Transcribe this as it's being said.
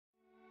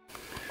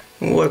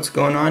What's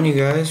going on, you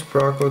guys?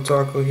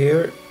 Prokotaco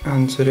here,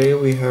 and today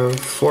we have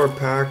 4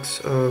 packs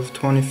of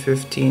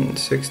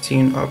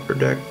 2015-16 Upper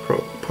Deck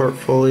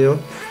portfolio.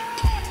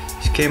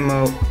 These came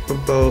out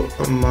about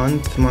a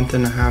month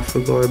and a half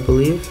ago, I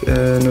believe,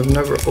 and I've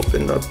never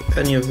opened up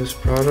any of this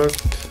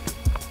product,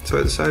 so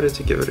I decided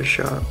to give it a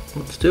shot.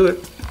 Let's do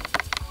it.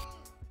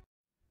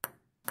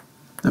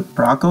 The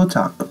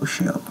Prokotaco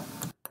Show.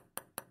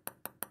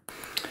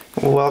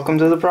 Welcome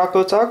to the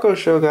Prokotaco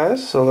Show,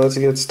 guys. So let's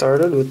get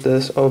started with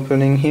this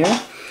opening here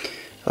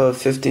of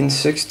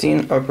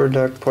 15-16 Upper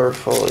Deck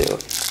portfolio.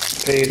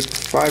 Paid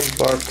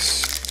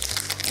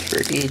 $5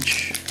 for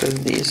each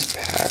of these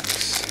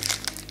packs.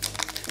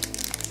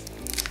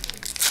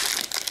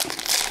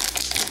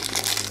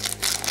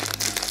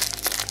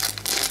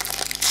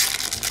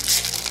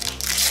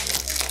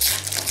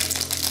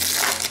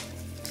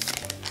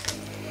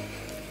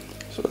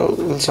 So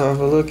let's have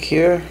a look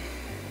here.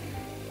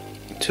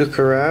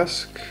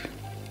 Tukarask,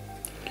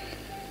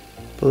 I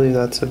believe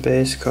that's a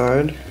base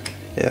card.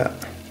 Yeah.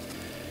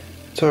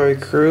 Torrey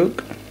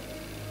Krug,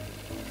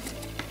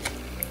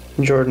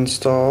 Jordan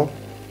Staal,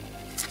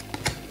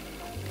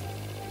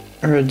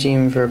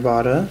 Radim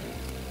Verbata.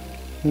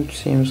 It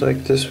seems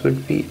like this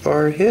would be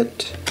our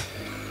hit.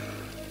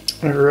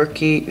 A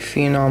rookie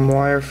phenom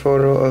wire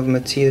photo of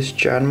Mattias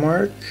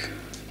Janmark.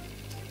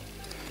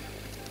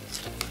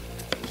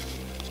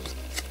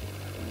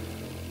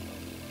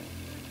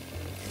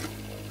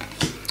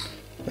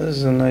 This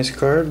is a nice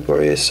card.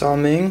 Boreas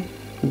Salming,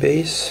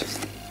 base.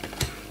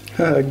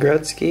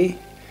 Gretzky,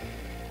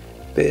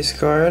 base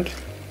card.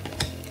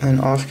 And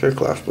Oscar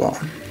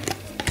Klefbom.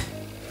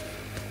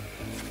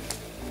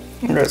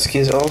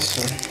 Gretzky is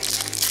also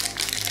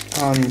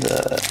on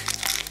the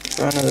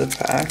front of the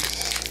packs.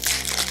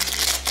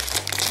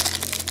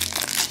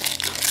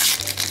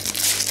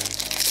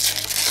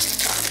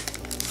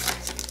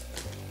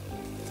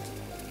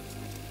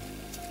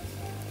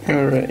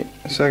 Alright,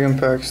 second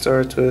pack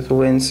starts with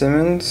Wayne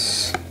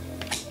Simmons,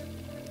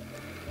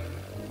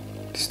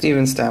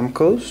 Steven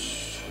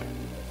Stamkos,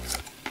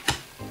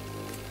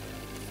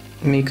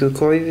 Mikko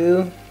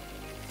Koivu,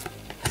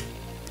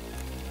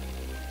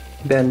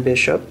 Ben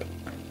Bishop.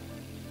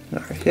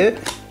 Another hit.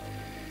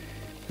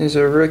 There's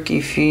a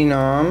rookie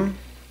phenom.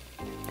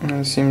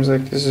 It seems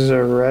like this is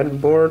a red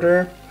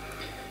border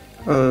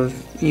of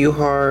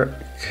Juha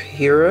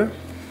Hira,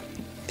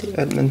 the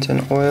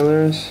Edmonton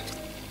Oilers.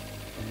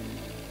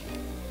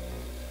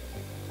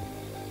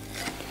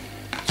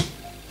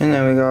 And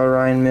then we got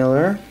Ryan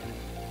Miller,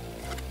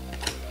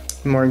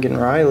 Morgan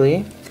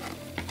Riley,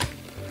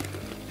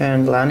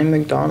 and Lanny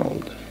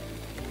McDonald.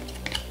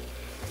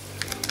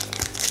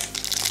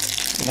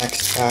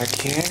 Next pack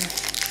here.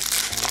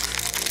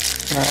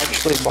 I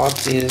actually bought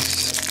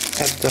these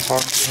at the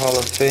Hockey Hall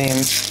of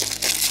Fame.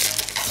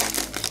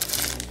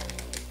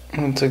 I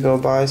went to go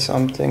buy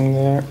something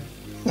there,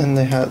 and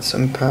they had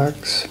some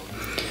packs.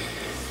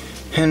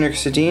 Henrik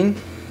Sedin,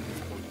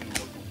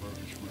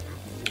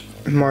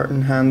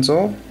 Martin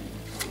Hanzal,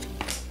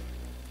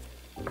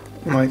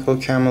 Michael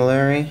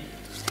Camilleri,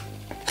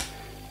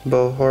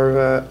 Bo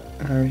Horvat.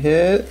 Our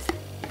hit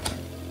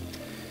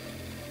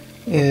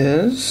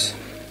is,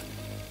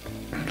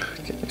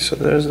 okay, so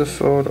there's the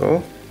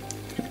photo,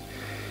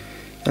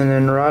 and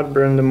then Rod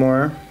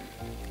Brind'Amour.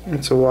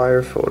 It's a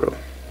wire photo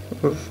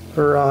of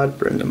Rod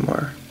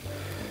Brind'Amour.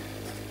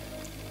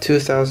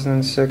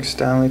 2006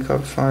 Stanley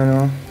Cup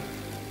Final.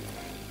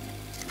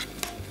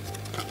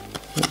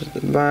 There's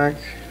the back.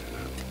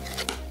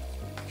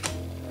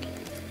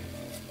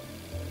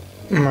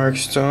 Mark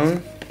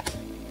Stone,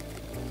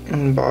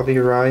 and Bobby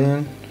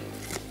Ryan,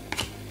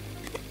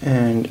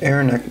 and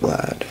Aaron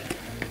Ekblad.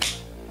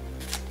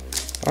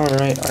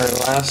 Alright, our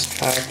last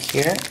pack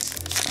here.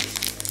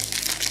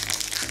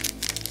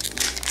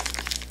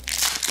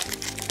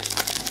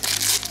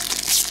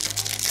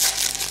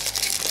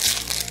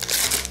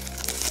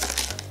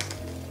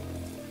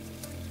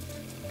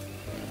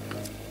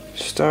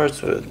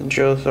 Starts with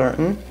Joe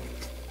Thornton,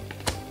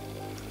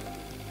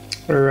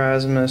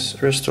 Rasmus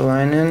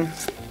Ristolainen,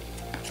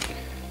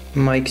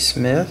 Mike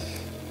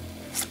Smith,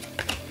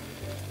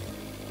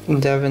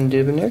 Devin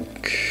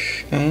Dubnyk,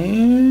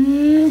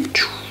 and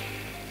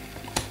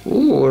a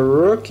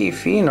rookie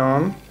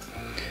phenom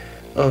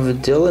of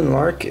Dylan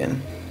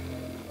Larkin.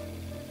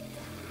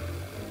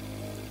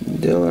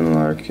 Dylan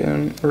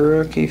Larkin,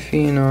 rookie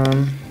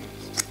phenom.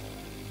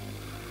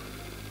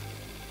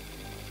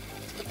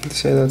 I'd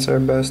say that's our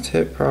best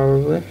hit,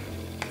 probably.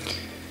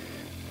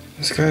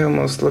 This guy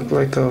almost looked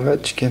like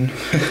Ovechkin.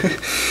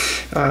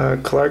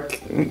 Clark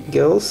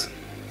Gills,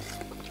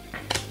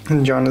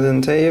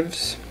 Jonathan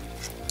Taves,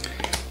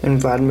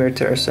 and Vladimir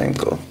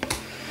Tarasenko.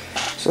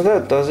 So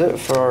that does it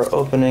for our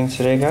opening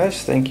today,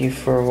 guys. Thank you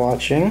for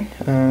watching.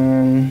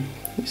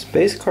 These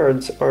base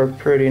cards are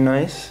pretty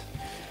nice.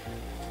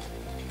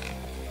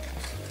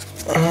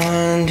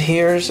 And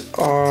here's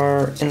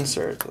our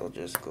insert. I'll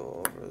just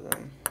go over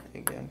them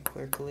again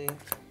quickly.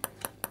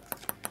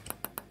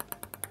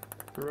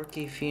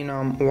 Rookie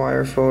phenom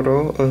wire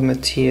photo of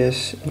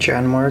Mattias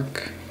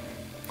Janmark.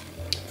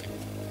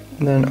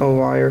 then a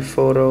wire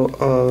photo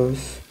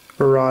of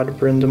Rod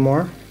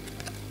Brindamore,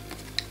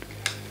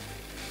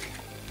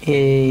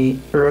 a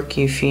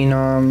rookie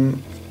phenom,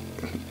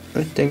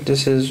 I think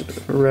this is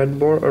red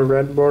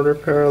border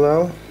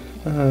parallel,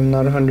 I'm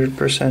not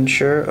 100%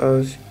 sure,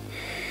 of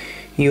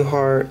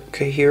Yuhar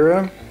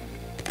Kahira,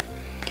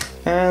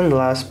 and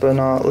last but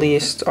not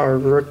least, our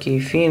rookie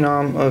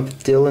phenom of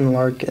Dylan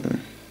Larkin.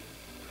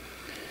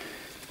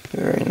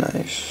 Very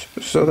nice.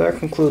 So that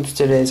concludes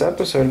today's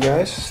episode,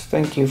 guys.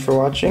 Thank you for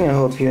watching. I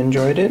hope you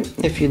enjoyed it.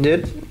 If you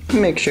did,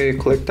 make sure you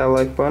click that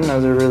like button,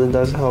 as it really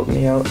does help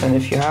me out. And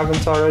if you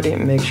haven't already,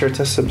 make sure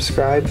to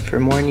subscribe for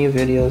more new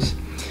videos.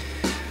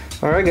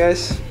 Alright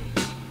guys,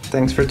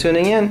 thanks for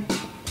tuning in.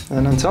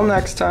 And until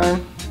next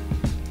time,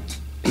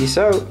 peace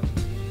out.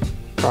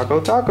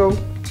 Prokotaco.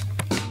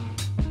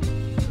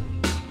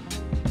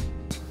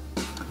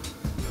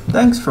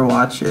 Thanks for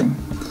watching.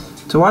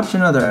 To watch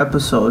another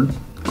episode,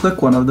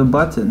 click one of the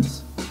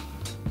buttons.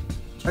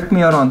 Check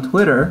me out on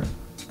Twitter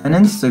and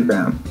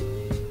Instagram.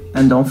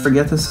 And don't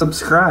forget to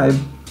subscribe.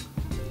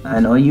 I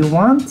know you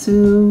want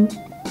to.